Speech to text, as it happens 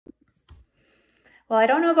Well, I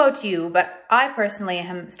don't know about you, but I personally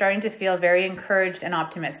am starting to feel very encouraged and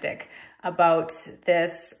optimistic about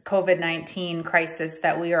this COVID-19 crisis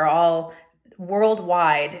that we are all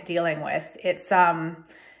worldwide dealing with. It's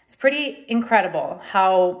pretty incredible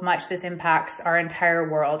how much this impacts our entire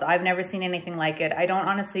world. I've never seen anything like it. I don't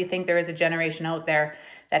honestly think there is a generation out there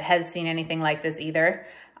that has seen anything like this either.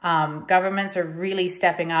 Governments are really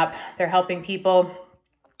stepping up. They're helping people.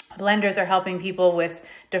 Lenders are helping people with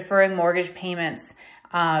deferring mortgage payments.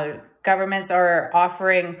 Governments are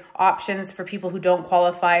offering options for people who don't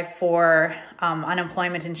qualify for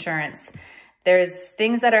unemployment insurance. There's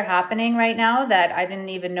things that are happening right now that I didn't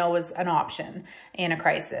even know was an option in a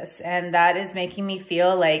crisis. And that is making me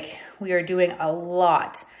feel like we are doing a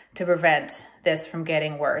lot to prevent this from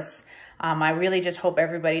getting worse. I really just hope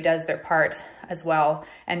everybody does their part as well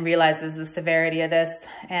and realizes the severity of this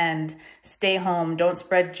and stay home, don't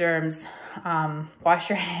spread germs, wash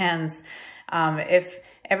your hands. If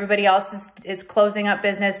everybody else is closing up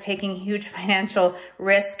business, taking huge financial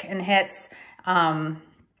risk and hits,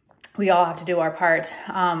 we all have to do our part.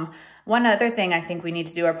 One other thing I think we need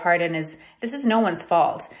to do our part in is, this is no one's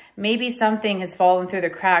fault. Maybe something has fallen through the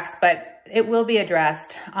cracks, but it will be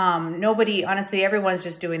addressed. Honestly, everyone's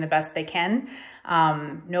just doing the best they can.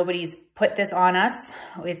 Nobody's put this on us.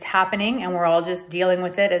 It's happening and we're all just dealing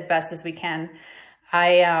with it as best as we can.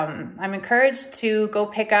 I'm encouraged to go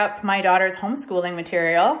pick up my daughter's homeschooling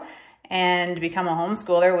material and become a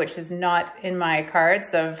homeschooler, which is not in my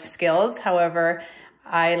cards of skills. However,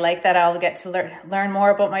 I like that I'll get to learn more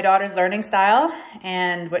about my daughter's learning style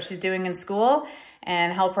and what she's doing in school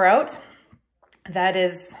and help her out.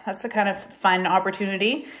 That's the kind of fun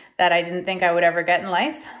opportunity that I didn't think I would ever get in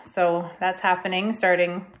life. So that's happening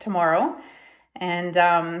starting tomorrow. And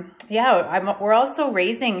we're also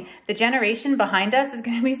raising the generation behind us is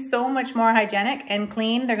going to be so much more hygienic and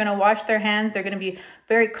clean. They're going to wash their hands. They're going to be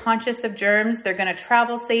very conscious of germs. They're going to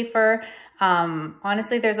travel safer.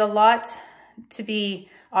 Honestly, there's a lot to be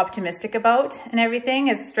optimistic about and everything,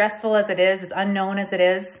 as stressful as it is, as unknown as it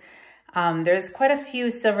is. There's quite a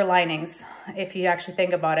few silver linings if you actually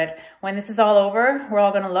think about it. When this is all over, we're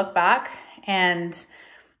all going to look back and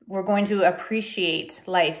we're going to appreciate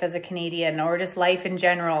life as a Canadian, or just life in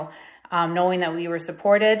general, knowing that we were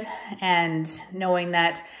supported and knowing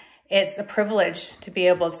that it's a privilege to be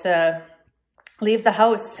able to leave the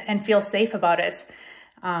house and feel safe about it.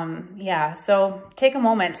 So take a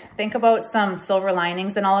moment, think about some silver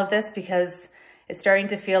linings in all of this, because it's starting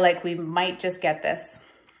to feel like we might just get this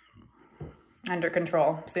under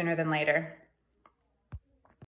control sooner than later.